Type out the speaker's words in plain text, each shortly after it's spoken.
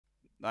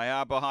They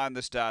are behind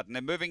the start and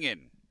they're moving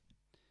in.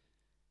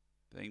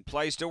 Being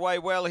placed away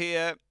well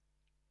here.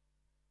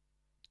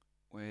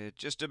 We're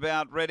just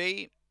about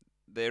ready.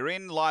 They're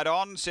in, light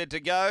on, set to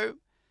go.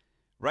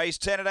 Race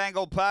 10 at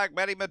Angle Park.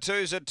 Matty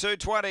Matthews at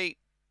 2:20.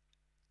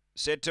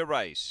 Set to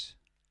race.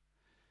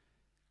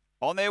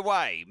 On their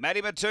way, Matty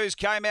Matthews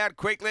came out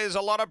quickly. There's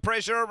a lot of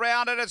pressure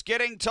around it. It's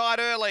getting tight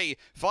early.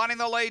 Finding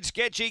the lead,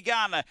 Sketchy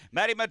Gun.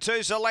 Matty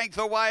Matthews a length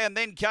away, and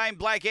then came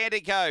Black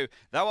Antico.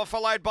 They were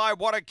followed by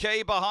What a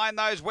Key. Behind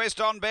those, West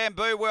on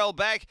Bamboo well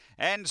back.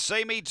 And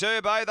See Me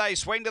Turbo. They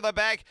swing to the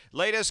back.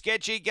 Leader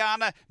Sketchy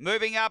Gun.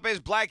 Moving up is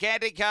Black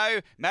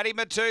Antico. Matty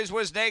Matthews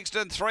was next,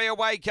 and 3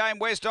 away came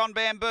West on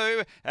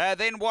Bamboo.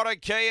 Then What a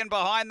Key, and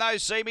behind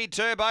those, See Me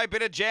Turbo.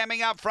 Bit of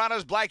jamming up front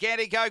as Black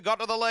Antico got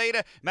to the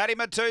lead. Matty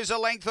Matthews a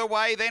length away.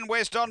 Then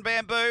West on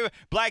Bamboo.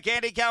 Black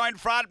Antico in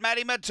front.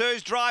 Matty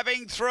Matthews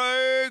driving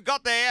through.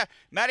 Got there.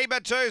 Matty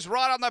Matthews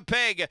right on the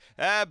peg.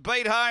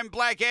 Beat home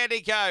Black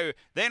Antico.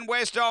 Then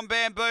West on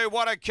Bamboo.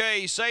 What a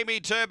Key. See Me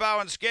Turbo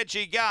and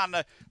Sketchy Gun.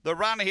 The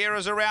run here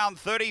is around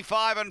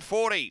 35 and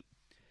 40.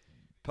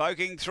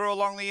 Poking through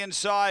along the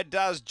inside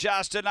does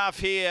just enough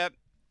here.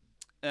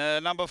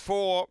 Number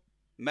 4,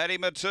 Matty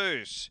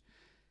Matthews.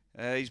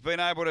 He's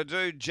been able to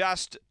do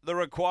just the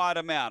required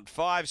amount.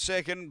 5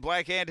 second,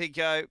 Black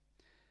Antico.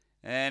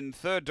 And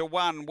 3rd to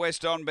 1,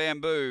 West on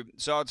Bamboo.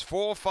 So it's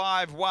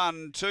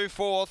 4-5-1, 2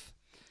 4th.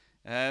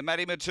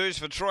 Matty Matthews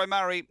for Troy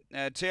Murray.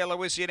 Tia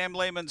Lewisi and M.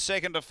 Lehman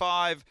 2nd to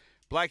 5.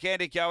 Black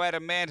Antico,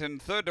 Adam Manton.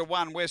 3rd to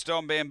 1, West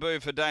on Bamboo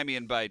for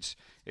Damien Bates.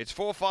 It's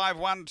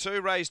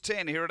 4-5-1-2, race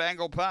 10 here at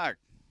Angle Park.